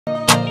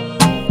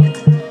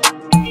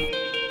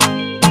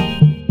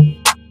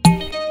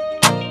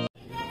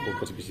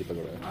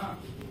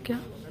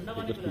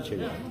इधर पीछे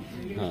जा।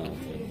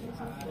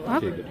 हाँ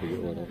ठीक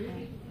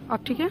है।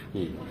 अब ठीक है।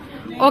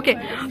 ओके,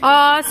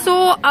 सो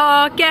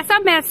कैसा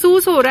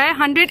महसूस हो रहा है?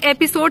 100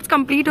 एपिसोड्स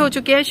कंप्लीट हो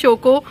चुके हैं शो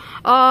को।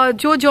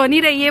 जो जर्नी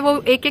रही है वो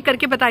एक एक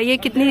करके बताइए,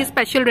 कितनी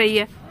स्पेशल रही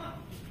है?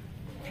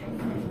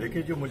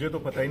 देखिए, जो मुझे तो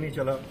पता ही नहीं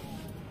चला।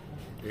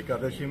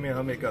 एकादशी में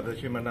हम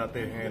एकादशी मनाते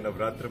हैं,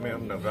 नवरात्र में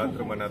हम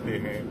नवरात्र मनाते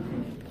हैं,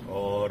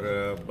 और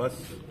बस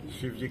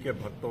शिव जी के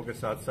भक्तों के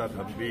साथ साथ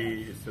हम भी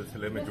इस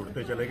सिलसिले में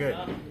जुड़ते चले गए।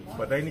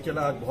 पता ही नहीं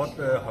चला। आज बहुत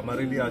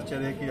हमारे लिए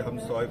आश्चर्य है कि हम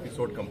 100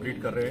 एपिसोड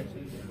कंप्लीट कर रहे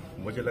हैं।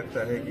 मुझे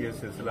लगता है कि ये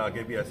सिलसिला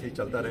आगे भी ऐसे ही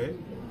चलता रहे,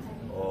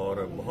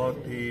 और बहुत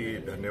ही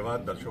धन्यवाद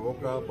दर्शकों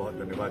का, बहुत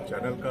धन्यवाद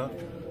चैनल का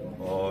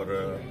और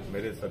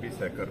मेरे सभी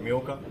सहकर्मियों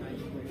का।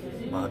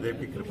 महादेव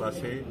की कृपा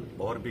से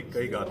और भी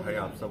कई गाथाएं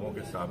आप सबों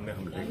के सामने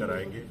हम लेकर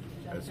आएंगे,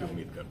 ऐसी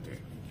उम्मीद करते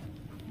हैं।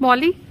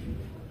 मौली,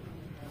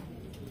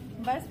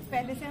 बस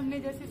पहले से हमने,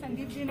 जैसे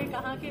संदीप जी ने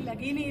कहा कि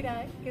लग ही नहीं रहा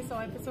है कि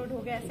 100 एपिसोड हो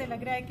गया। ऐसे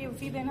लग रहा है कि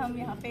उसी दिन हम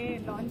यहाँ पे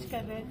लॉन्च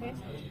कर रहे थे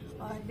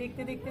और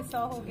देखते देखते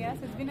 100 हो गया।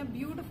 So it's been a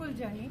beautiful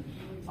journey.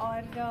 और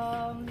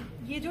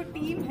ये जो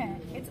टीम है,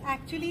 इट्स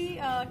एक्चुअली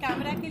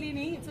कैमरा के लिए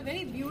नहीं, it's a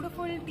very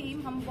beautiful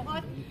team. हम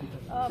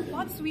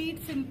बहुत स्वीट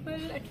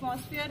सिंपल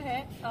एटमॉस्फेयर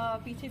है।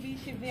 पीछे भी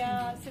शिव्या,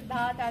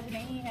 सिद्धार्थ आज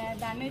नहीं है,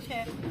 दानिश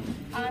है,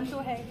 आन तो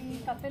है ही,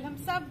 कपिल, हम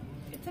सब,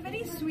 it's a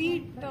very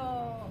sweet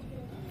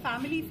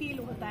family feel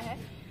होता है।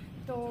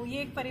 तो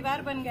ये एक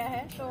परिवार बन गया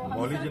है। तो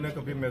मौली जी ने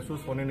कभी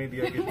महसूस होने नहीं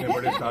दिया कि इतने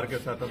बड़े स्टार के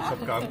साथ हम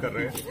सब काम कर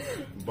रहे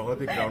हैं।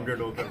 बहुत ही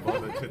ग्राउंडेड होकर,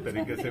 बहुत अच्छे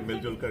तरीके से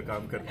मिलजुल कर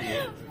काम करती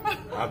है।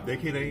 आप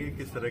देख ही रही है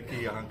किस तरह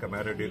की यहाँ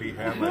कमेराडेरी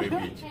है हमारे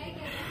बीच।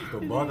 तो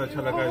बहुत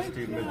अच्छा लगा इस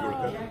टीम में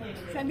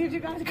जुड़कर। संदीप जी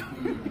का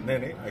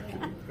नहीं,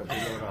 एक्चुअली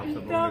कपिल और आप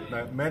सब लोग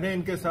इतना, मैंने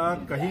इनके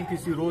साथ कहीं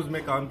किसी रोज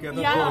में काम किया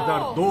था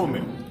 2002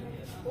 में,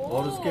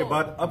 और उसके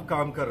बाद अब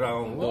काम कर रहा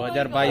हूँ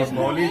 2022।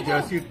 मौली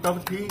जैसी तब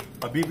थी,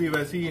 अभी भी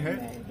वैसी ही है,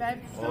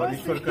 और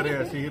ईश्वर करे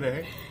ऐसे ही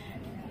रहे।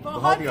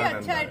 बहुत ही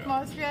अच्छा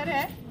एटमॉस्फेयर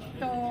है।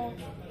 तो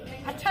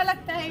अच्छा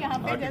लगता है यहाँ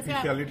पे। जैसे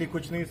आर्टिफिशियलिटी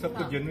कुछ नहीं, सब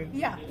कुछ जेन्युइन।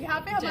 यहाँ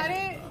पे हमारे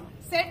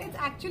सेट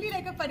इट्स एक्चुअली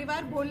लाइक अ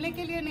परिवार। बोलने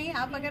के लिए नहीं,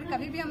 आप अगर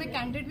कभी भी हमें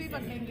कैंडिडेट भी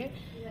पकड़ेंगे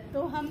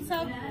तो हम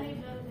सब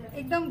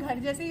एकदम घर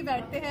जैसे ही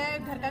बैठते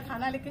हैं, घर का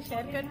खाना लेके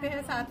शेयर करते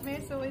हैं साथ में।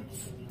 So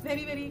it's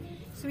very very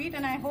sweet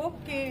and I hope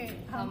कि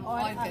हम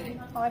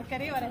और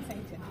करें और ऐसा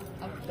ही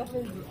चले।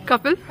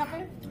 Kapil,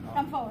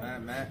 come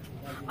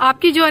forward.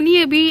 आपकी जर्नी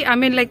अभी आई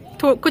मीन लाइक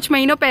कुछ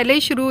महीनों पहले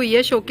ही शुरू हुई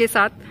है शो के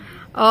साथ।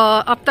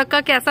 अब तक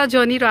का कैसा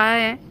जर्नी रहा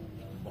है?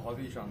 बहुत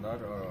ही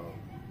शानदार।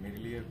 मेरे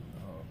लिए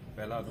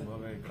पहला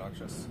अनुभव है एक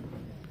राक्षस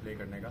प्ले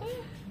करने का,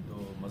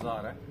 तो मजा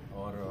आ रहा है।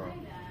 और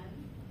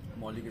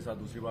मौली के साथ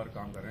दूसरी बार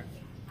काम कर रहे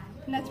हैं।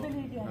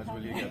 नचबली गया था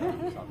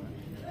साथ में,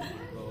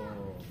 तो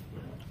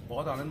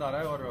बहुत आनंद आ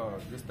रहा है।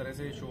 और जिस तरह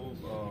से शो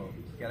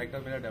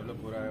कैरेक्टर मेरा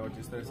डेवलप हो रहा है, और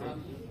जिस तरह से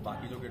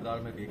बाकी जो किरदार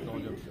मैं देखता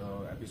हूँ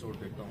जब एपिसोड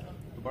देखता हूँ,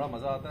 तो बड़ा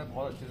मजा आता है।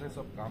 बहुत अच्छे से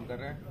सब काम कर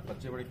रहे हैं,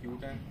 बच्चे बड़े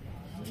क्यूट हैं।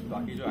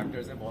 बाकी जो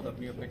एक्टर्स हैं बहुत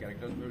अपने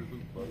कैरेक्टर्स में बिल्कुल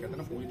कहते हैं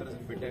ना पूरी तरह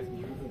से फिट है।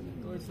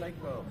 तो it's like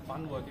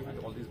fun working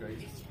with all these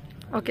guys.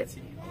 Okay,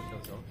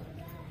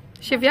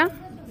 शिव्या।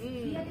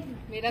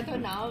 मेरा तो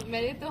नाम,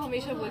 मैंने तो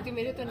हमेशा बोलती हूँ,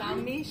 मेरे तो नाम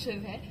में ही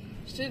शिव है,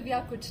 शिव या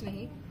कुछ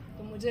नहीं।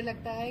 तो मुझे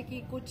लगता है कि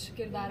कुछ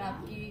किरदार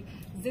आपकी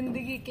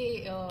जिंदगी के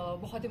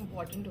बहुत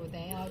इम्पोर्टेंट होते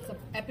हैं और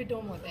सब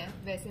एपिटोम होते हैं।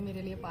 वैसे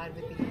मेरे लिए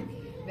पार्वती है,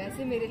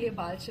 वैसे मेरे लिए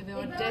बाल शिव है।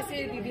 और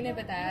जैसे दीदी ने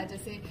बताया,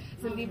 जैसे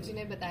संदीप जी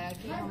ने बताया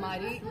कि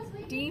हमारी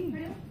टीम,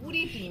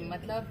 पूरी टीम,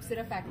 मतलब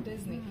सिर्फ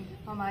एक्टर्स नहीं,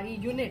 हमारी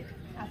यूनिट,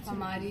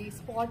 हमारी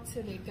स्पॉट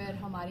से लेकर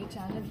हमारे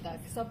चैनल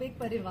तक सब एक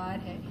परिवार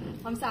है।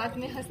 हम साथ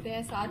में हंसते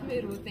हैं, साथ में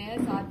रोते हैं,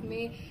 साथ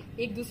में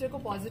एक दूसरे को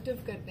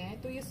पॉजिटिव करते हैं।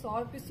 तो ये 100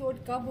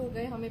 एपिसोड कब हो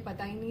गए हमें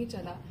पता ही नहीं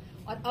चला।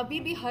 और अभी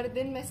भी हर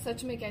दिन, मैं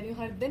सच में कह रही हूँ,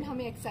 हर दिन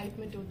हमें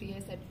एक्साइटमेंट होती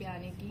है सेट पे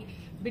आने की।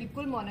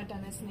 बिल्कुल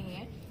मोनोटोनस नहीं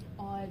है।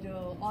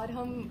 और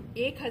हम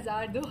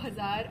 1000,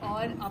 2000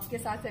 और आपके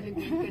साथ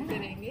सेलिब्रेट करते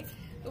रहेंगे।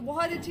 तो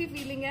बहुत अच्छी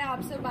फीलिंग है।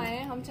 आप सब आए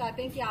हैं, हम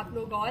चाहते हैं कि आप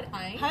लोग और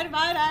आएं, हर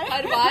बार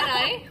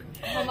आए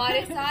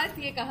हमारे साथ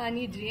ये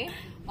कहानी जिए।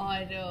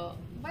 और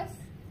बस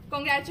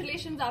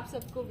कॉन्ग्रेचुलेशंस आप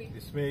सबको भी।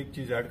 इसमें एक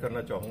चीज ऐड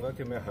करना चाहूंगा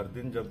कि मैं हर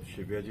दिन जब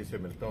शिव्या जी से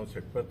मिलता हूं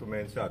सेट पर, तो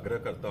मैं इनसे आग्रह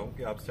करता हूं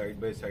कि आप साइड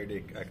बाय साइड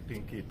एक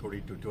एक्टिंग की थोड़ी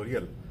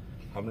ट्यूटोरियल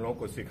हम लोगों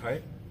को सिखाएं,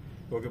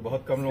 क्योंकि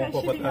बहुत कम लोगों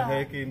को पता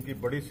है कि इनकी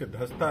बड़ी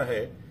सिद्धहस्ता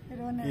है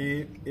कि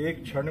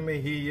एक क्षण में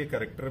ही ये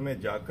कैरेक्टर में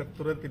जाकर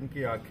तुरंत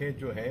इनकी आंखें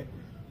जो हैं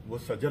वो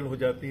सजल हो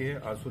जाती है,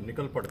 आंसू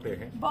निकल पड़ते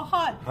हैं।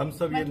 बहुत हम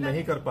सब ये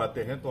नहीं कर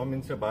पाते हैं, तो हम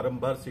इनसे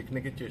बारंबार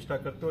सीखने की चेष्टा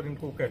करते हैं और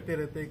इनको कहते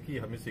रहते हैं कि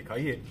हमें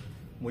सिखाइए।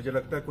 मुझे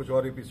लगता है कुछ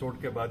और एपिसोड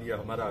के बाद ये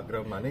हमारा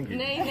आग्रह मानेंगे।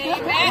 नहीं,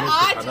 मैं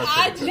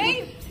आज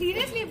नहीं,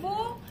 सीरियसली वो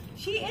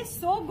शी इज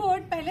सो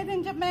गुड। पहले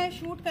दिन जब मैं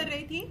शूट कर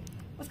रही थी,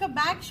 उसका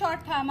बैक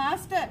शॉट था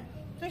मास्टर,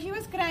 तो शी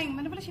वाज क्राइंग।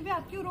 मैंने बोला शिव्या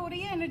आप क्यों रो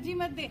रही है, एनर्जी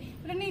मत दे।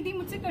 बोला नहीं दी,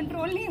 मुझसे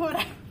कंट्रोल नहीं हो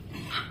रहा।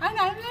 And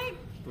I am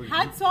like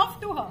hats off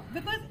to her,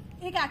 because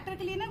एक एक्टर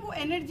के लिए ना वो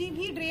एनर्जी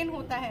भी ड्रेन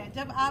होता है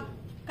जब आप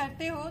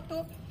करते हो। तो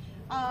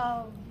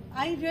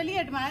I really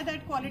admire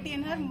that quality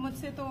in हर।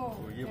 मुझसे तो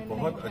ये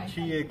बहुत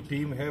अच्छी एक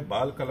टीम है।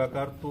 बाल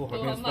कलाकार तो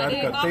हमें इंस्पायर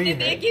करते आपने ही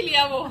देख ही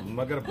लिया वो। हैं,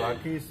 मगर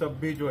बाकी सब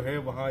भी जो है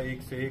वहाँ एक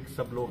से एक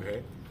सब लोग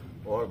हैं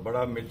और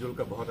बड़ा मिलजुल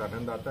का बहुत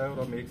आनंद आता है और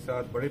हम एक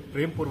साथ बड़े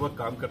प्रेम पूर्वक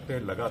काम करते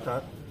हैं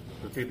लगातार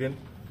प्रतिदिन।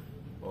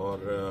 और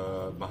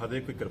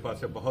महादेव की कृपा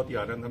से बहुत ही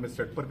आनंद हमें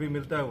सेट पर भी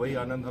मिलता है, वही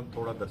आनंद हम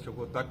थोड़ा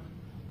दर्शकों तक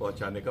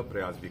पहुंचाने का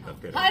प्रयास भी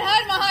करते हैं। हर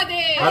हर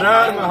महादेव। हर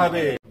हर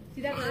महादेव।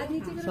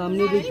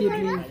 सामने देखिए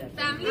please.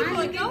 Family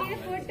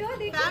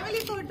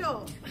photo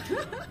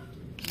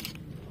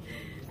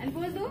and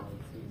pose दो।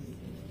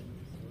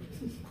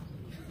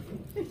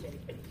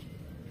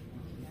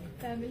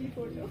 Family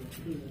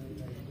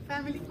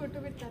photo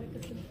with Tarak.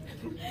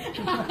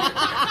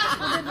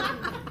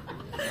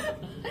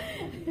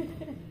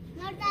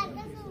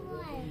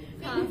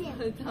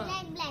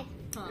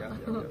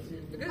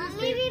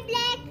 Mummy भी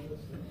ब्लैक।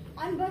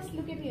 एंड बस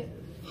लुक एट हियर।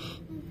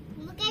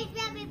 मुकेश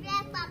भी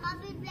ब्लैक, पापा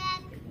भी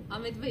ब्लैक,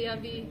 अमित भैया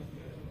भी।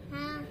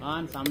 हाँ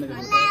सामने वो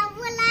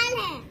लाल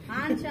है।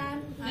 हाँ शान,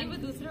 नहीं वो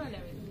दूसरा वाला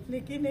है।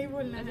 लेकिन नहीं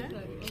बोलना है।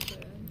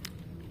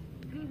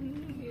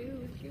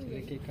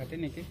 खाते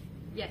नहीं के।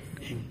 यस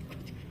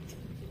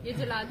ये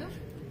जला दो।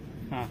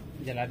 हाँ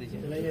जला दीजिए।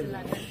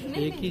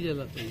 एक ही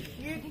जलाते हैं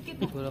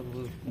पूरा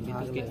अभी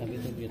तक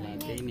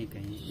जलाते ही नहीं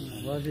कहीं,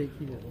 बस एक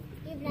ही जला।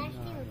 ये ब्लैक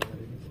नहीं होता।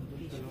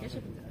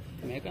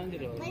 मैं कहाँ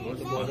जला रहा हूँ,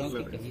 बोल रहा हूँ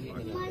कि कहीं नहीं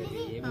जलाते,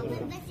 ये बोल रहा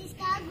हूँ। बस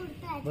इसका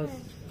गुड़ता है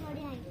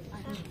थोड़ी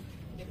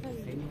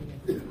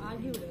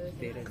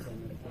तेरे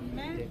सामने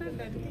मैं तो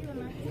डरती हूँ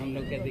ना। हम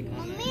लोग क्या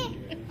दिखाना, मम्मी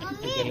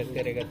गलत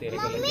करेगा तेरे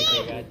गलत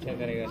दिखेगा, अच्छा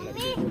करेगा अलग।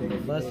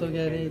 बस हो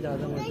गया रे,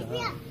 ज्यादा मत जा।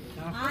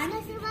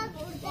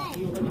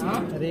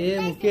 अरे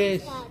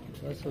मुकेश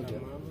बस हो गया,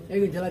 एक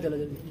चला चला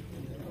जल्दी।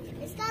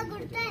 इसका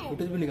गुड़ता है,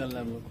 फुटेज भी निकालना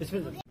है हम लोग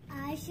इसमें।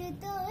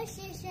 आशुतोष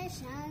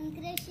शशांक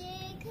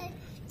शेखर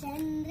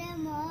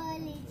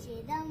चंद्रमौलि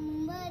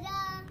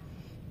चिदंबरा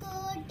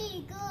कोटि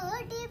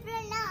कोटि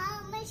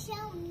प्रणाम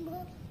शंभो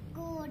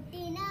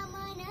कोटि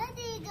नमन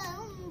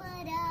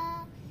दिगंबरा।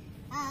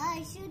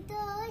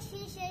 आशुतोष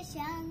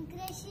शशांक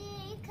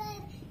शेखर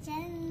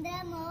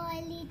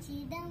चंद्रमौलि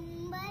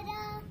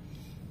चिदंबरा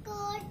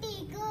कोटि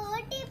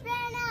कोटि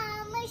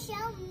प्रणाम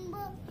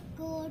शंभो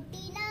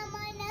कोटि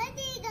नमन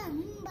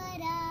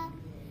दिगंबरा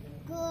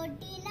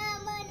कोटि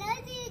नमन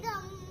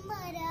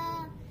दिगंबरा।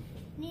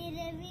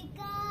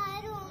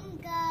 निर्विकार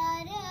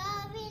ओंकार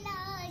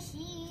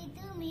अविनाशी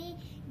तुम्ही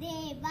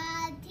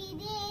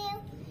देवाधिदेव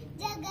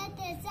जगत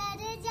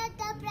सर्जक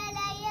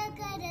प्रलय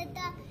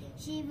करता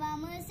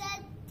शिवम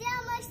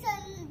सत्यम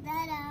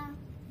सुंदरा।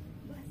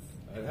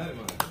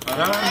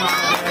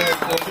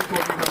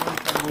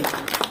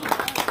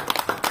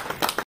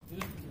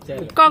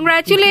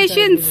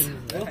 Congratulations.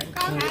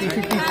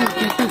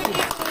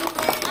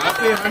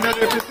 Happy 100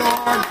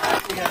 episode.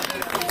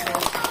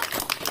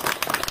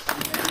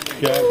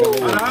 क्या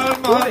हर हर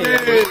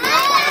महादेव।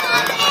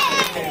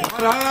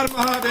 हर हर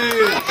महादेव।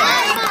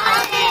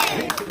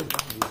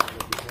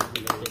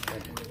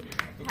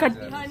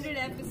 100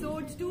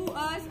 episodes to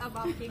us. अब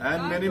आपके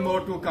And many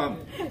more to come.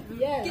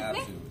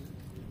 कितने?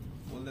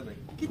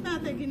 कितना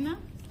आता है गिनना?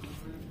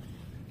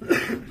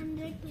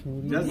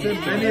 Just say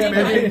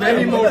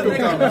many more to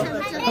come.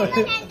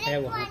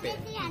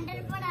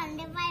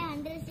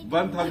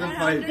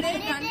 1005.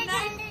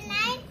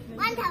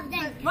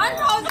 1000.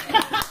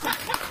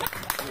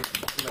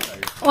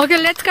 Okay,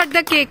 let's cut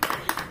the cake.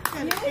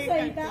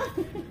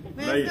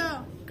 नहीं,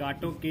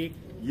 काटो केक।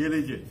 ये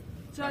लीजिए।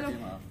 चलो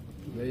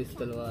वही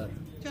तलवार।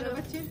 चलो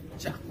बच्चे।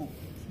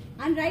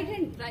 एंड राइट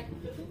हैंड राइट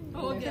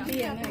हो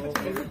गया।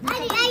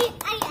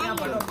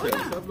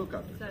 सब लोग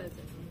काटे।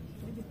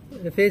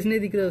 फेस नहीं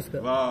दिख रहा उसका।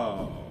 वाह।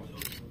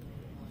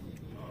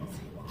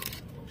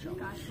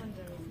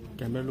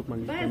 कैमरा लुक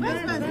मांगे।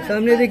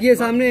 सामने देखिए,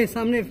 सामने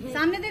सामने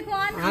सामने देखो।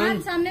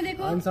 आन सामने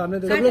देखो। सामने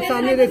देखो, सब लोग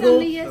सामने देखो।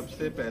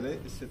 सबसे पहले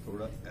इससे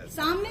थोड़ा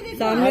सामने देखो।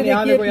 सामने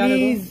देखिए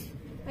प्लीज।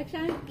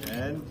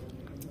 एंड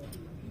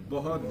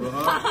बहुत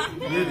बहुत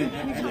ये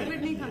लीजिए।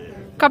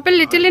 Couple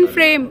little in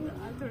frame.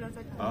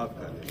 आप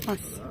खा लें।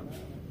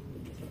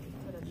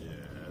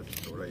 Yes,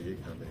 थोड़ा ये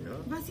खा लेगा।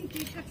 बस ये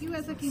केक का क्यों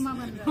ऐसा कीमा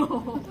बन रहा है?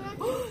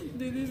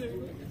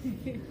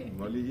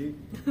 मौली जी।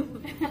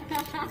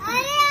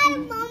 अरे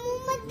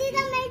मोमबत्ती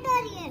का मेल्ट हो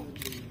रही है।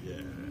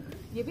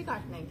 ये भी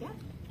काटना है क्या?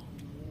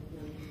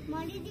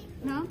 मौली जी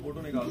हाँ फोटो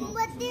निकाल लो।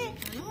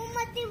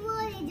 मोमबत्ती वो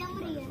है जम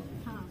रही है।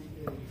 हाँ,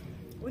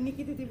 वो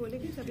निकी दीदी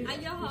बोलेगी सभी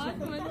आया हाथ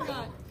मत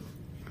काट।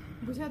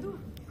 बुझा दो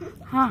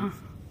हाँ हाँ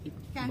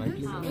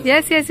कैंडल्स।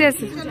 Yes yes yes.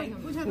 चलो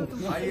बुझा दो तुम।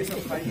 आइए सब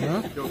खाइए,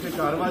 क्योंकि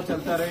कारवां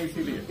चलता रहे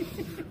इसीलिए।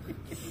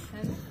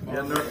 We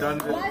are not done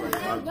with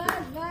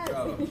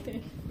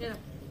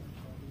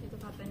ये तो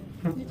खाता है।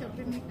 ये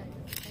चॉकलेट नहीं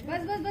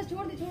खाएगा। बस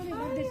छोड़ दे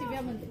बर्थडे से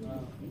क्या बनते।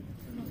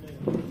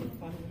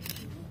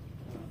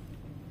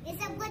 ये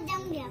सब कुछ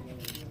जम गया,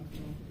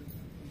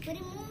 पूरी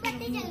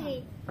मोमबत्ती जल गई।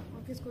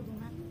 और किसको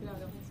दूंगा?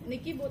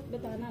 निकी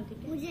बताना ठीक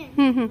है मुझे।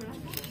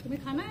 तुम्हें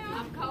खाना है?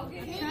 आप खाओगे?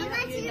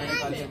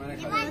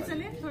 दिमाग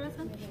चले थोड़ा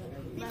सा।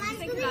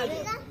 को भी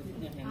देगा।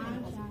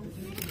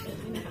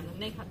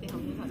 नहीं खाते,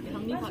 हम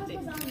नहीं खाते।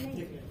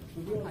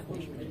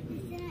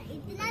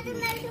 इतना तो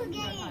मेल्ट हो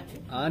गया ये।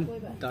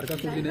 तारका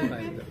कुछ भी नहीं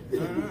खाएगा।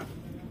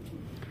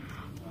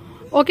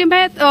 ओके,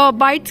 मैं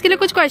बाइट्स के लिए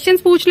कुछ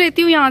क्वेश्चंस पूछ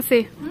लेती हूँ यहाँ से।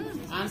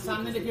 आन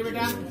सामने देखिए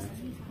बेटा,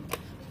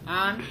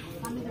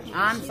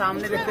 आन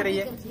सामने देखते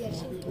रहिए।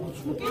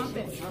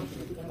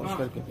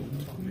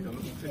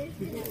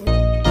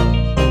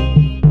 Yes.